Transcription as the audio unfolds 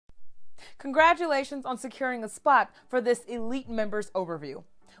Congratulations on securing a spot for this elite members overview.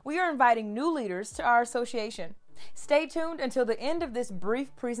 We are inviting new leaders to our association. Stay tuned until the end of this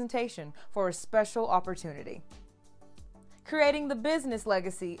brief presentation for a special opportunity. Creating the business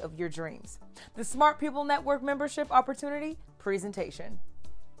legacy of your dreams. The Smart People Network Membership Opportunity Presentation.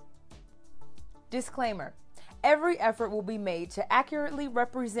 Disclaimer. Every effort will be made to accurately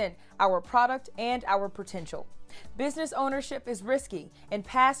represent our product and our potential. Business ownership is risky, and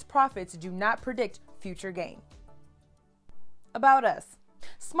past profits do not predict future gain. About us.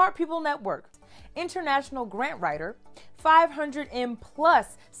 Smart People Network, international grant writer, 500M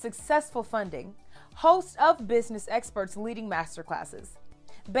plus successful funding, host of business experts leading masterclasses.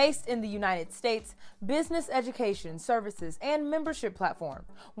 Based in the United States, business education, services, and membership platform,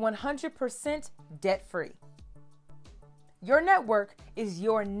 100% debt-free. Your network is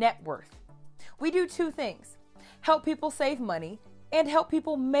your net worth. We do two things: help people save money and help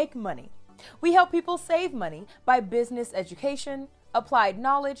people make money. We help people save money by business education, applied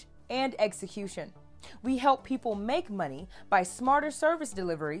knowledge, and execution. We help people make money by smarter service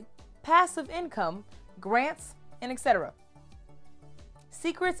delivery, passive income, grants, and etc.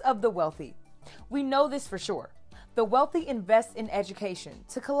 Secrets of the wealthy. We know this for sure. The wealthy invest in education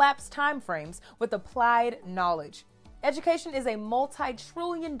to collapse time frames with applied knowledge. Education is a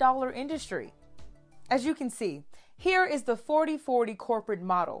multi-trillion-dollar industry. As you can see, here is the 40-40 corporate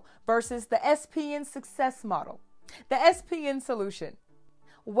model versus the SPN success model. The SPN solution.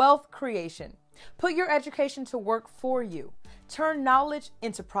 Wealth creation. Put your education to work for you. Turn knowledge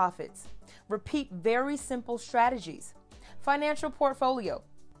into profits. Repeat very simple strategies. Financial portfolio.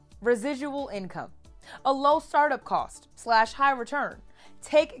 Residual income. A low startup cost / high return.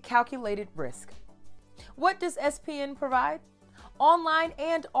 Take calculated risk. What does SPN provide? Online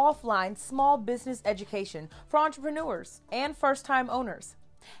and offline small business education for entrepreneurs and first-time owners.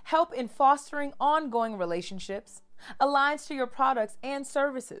 Help in fostering ongoing relationships. Aligns to your products and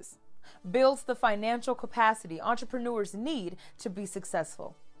services. Builds the financial capacity entrepreneurs need to be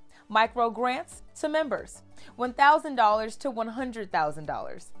successful. Micro grants to members, $1,000 to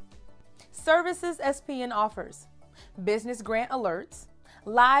 $100,000. Services SPN offers: business grant alerts,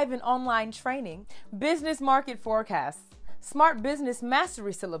 live and online training, business market forecasts, smart business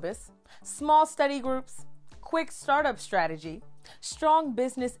mastery syllabus, small study groups, quick startup strategy, strong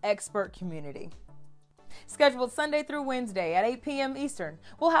business expert community. Scheduled Sunday through Wednesday at 8 p.m. Eastern,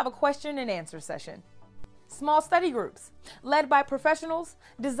 we'll have a question and answer session. Small study groups, led by professionals,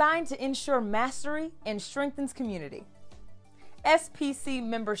 designed to ensure mastery and strengthens community. SPC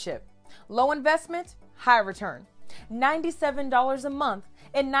membership, low investment, high return, $97 a month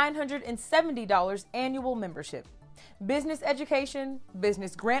and $970 annual membership. Business education,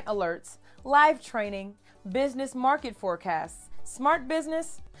 business grant alerts, live training, business market forecasts, smart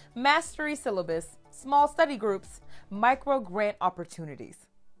business, mastery syllabus, small study groups, micro grant opportunities.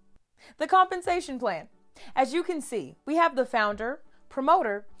 The compensation plan. As you can see, we have the founder,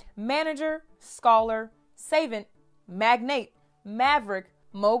 promoter, manager, scholar, savant, magnate, maverick,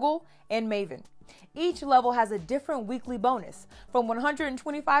 mogul, and maven. Each level has a different weekly bonus from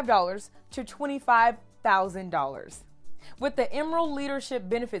 $125 to $25,000. With the Emerald Leadership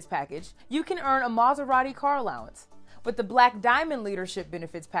Benefits Package, you can earn a Maserati car allowance. With the Black Diamond Leadership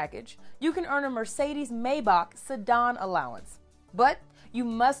Benefits Package, you can earn a Mercedes Maybach sedan allowance. But you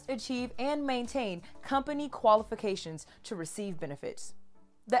must achieve and maintain company qualifications to receive benefits.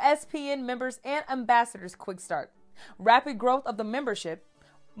 The SPN Members and Ambassadors Quick Start. Rapid growth of the membership.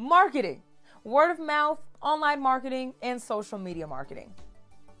 Marketing. Word of mouth, online marketing, and social media marketing.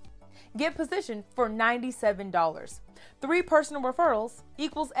 Get positioned for $97. 3 personal referrals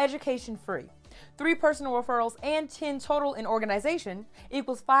equals education free. 3 personal referrals and 10 total in organization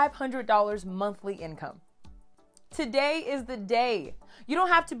equals $500 monthly income. Today is the day. You don't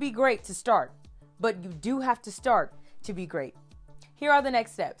have to be great to start, but you do have to start to be great. Here are the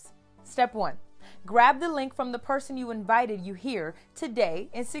next steps. Step 1. Grab the link from the person you invited you here today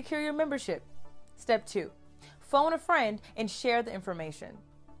and secure your membership. Step 2. Phone a friend and share the information.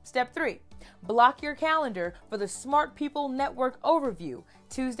 Step 3. Block your calendar for the Smart People Network Overview,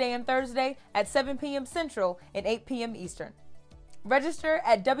 Tuesday and Thursday at 7 p.m. Central and 8 p.m. Eastern. Register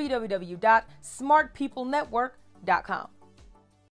at www.smartpeoplenetwork.com.